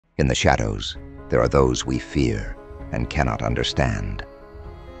In the shadows, there are those we fear and cannot understand.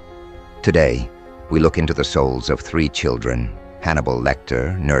 Today, we look into the souls of three children, Hannibal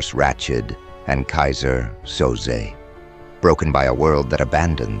Lecter, Nurse Ratched, and Kaiser Soze. Broken by a world that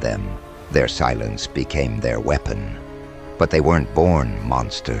abandoned them, their silence became their weapon. But they weren't born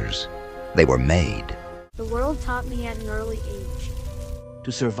monsters. They were made. The world taught me at an early age.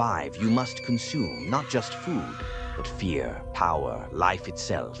 To survive, you must consume not just food, but fear, power, life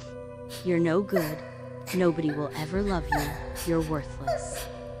itself. You're no good. Nobody will ever love you. You're worthless.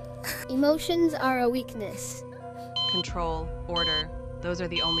 Emotions are a weakness. Control, order, those are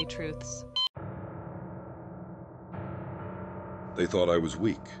the only truths. They thought I was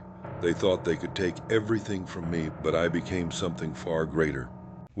weak. They thought they could take everything from me, but I became something far greater.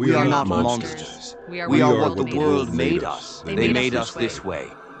 We are not monsters. We are what what the world made us. They made us this way.